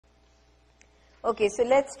Okay, so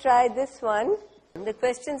let's try this one. The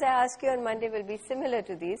questions I ask you on Monday will be similar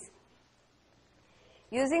to these.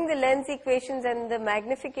 Using the lens equations and the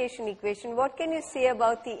magnification equation, what can you say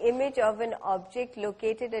about the image of an object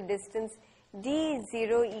located at distance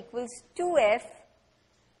d0 equals 2f?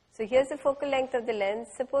 So here's the focal length of the lens.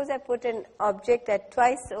 Suppose I put an object at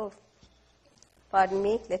twice of, pardon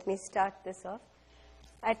me, let me start this off.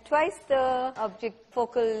 At twice the object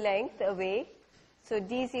focal length away, so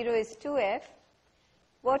d0 is 2f.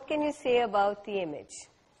 What can you say about the image?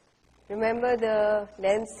 Remember the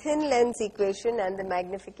thin lens equation and the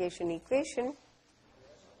magnification equation.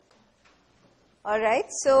 Alright,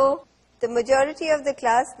 so the majority of the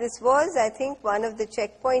class, this was, I think, one of the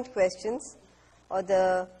checkpoint questions or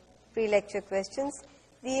the pre-lecture questions.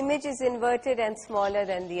 The image is inverted and smaller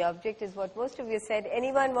than the object is what most of you said.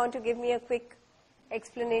 Anyone want to give me a quick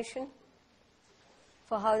explanation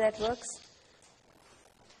for how that works?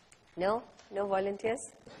 No? No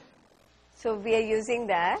volunteers? So we are using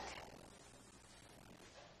that.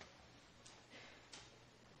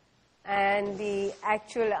 And the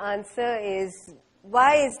actual answer is,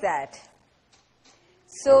 why is that?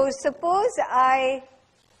 So suppose I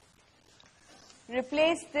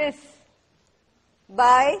replace this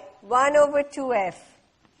by 1 over 2f.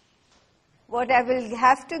 What I will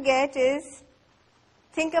have to get is,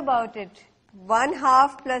 think about it,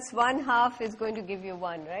 1/2 plus 1/2 is going to give you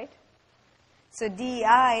 1, right? So di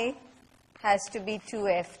has to be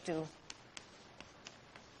 2f2.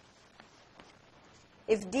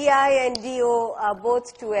 If di and do are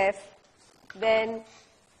both 2f, then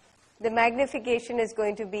the magnification is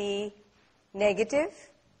going to be negative,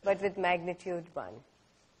 but with magnitude 1.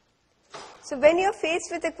 So when you're faced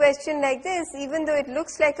with a question like this, even though it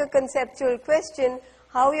looks like a conceptual question,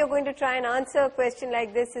 how you're going to try and answer a question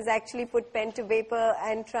like this is actually put pen to paper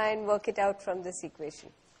and try and work it out from this equation.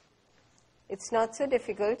 It's not so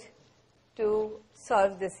difficult to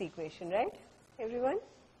solve this equation, right, everyone?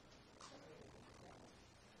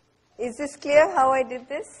 Is this clear how I did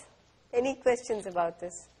this? Any questions about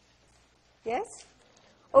this? Yes?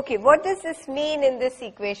 Okay, what does this mean in this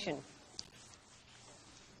equation?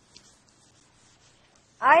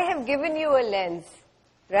 I have given you a lens,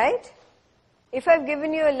 right? If I've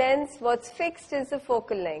given you a lens, what's fixed is the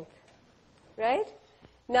focal length, right?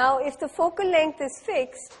 Now, if the focal length is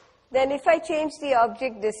fixed, then if I change the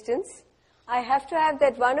object distance, I have to have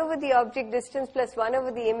that 1 over the object distance plus 1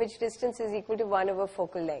 over the image distance is equal to 1 over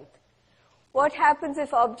focal length. What happens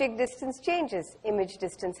if object distance changes? Image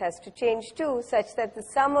distance has to change too, such that the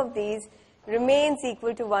sum of these remains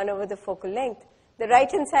equal to 1 over the focal length. The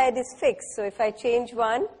right-hand side is fixed, so if I change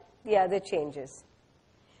one, the other changes.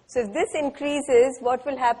 So if this increases, what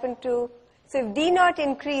will happen to, so if d0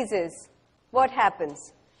 increases, what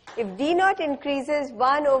happens? If d0 increases,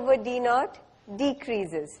 1 over d0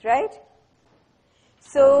 decreases, right?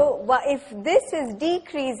 So if this is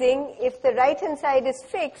decreasing, if the right-hand side is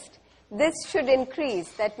fixed, this should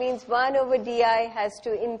increase. That means 1 over di has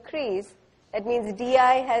to increase. That means di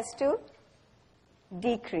has to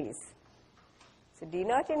decrease. So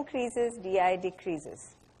d0 increases, di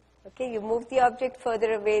decreases. Okay, you move the object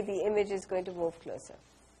further away, the image is going to move closer.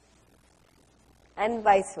 And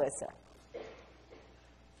vice versa.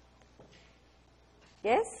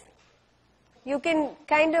 Yes? You can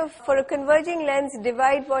kind of, for a converging lens,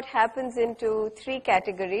 divide what happens into 3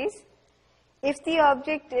 categories. If the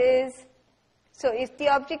object is, so if the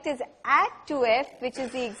object is at 2f, which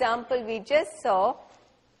is the example we just saw,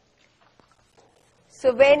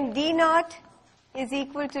 so when d0 is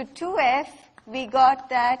equal to 2f, we got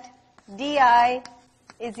that di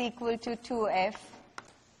is equal to 2f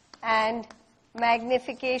and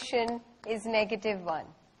magnification is negative 1.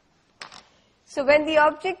 So when the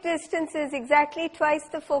object distance is exactly twice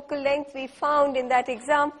the focal length, we found in that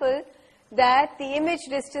example that the image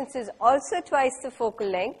distance is also twice the focal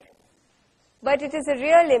length, but it is a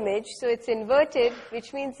real image, so it's inverted,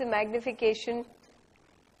 which means the magnification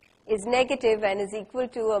is negative and is equal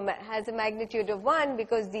to, has a magnitude of 1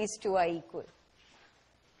 because these two are equal.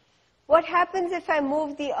 What happens if I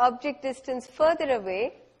move the object distance further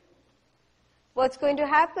away? What's going to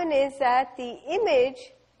happen is that the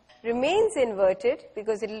image remains inverted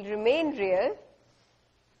because it will remain real.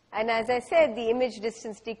 And as I said, the image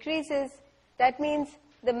distance decreases. That means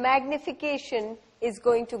the magnification is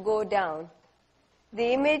going to go down.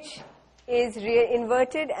 The image is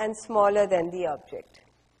inverted and smaller than the object.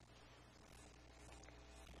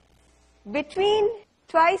 Between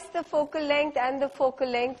twice the focal length and the focal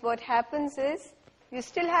length, what happens is you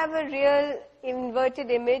still have a real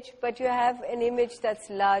inverted image, but you have an image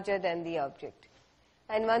that's larger than the object.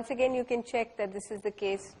 And once again, you can check that this is the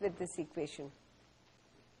case with this equation.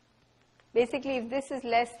 Basically, if this is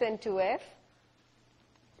less than 2f,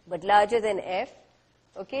 but larger than f,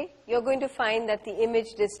 okay, you're going to find that the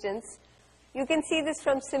image distance, you can see this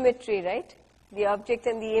from symmetry, right? The object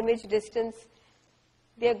and the image distance,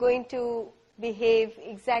 they're going to behave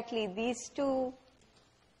exactly. These two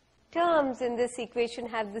terms in this equation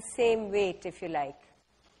have the same weight, if you like,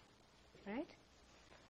 right?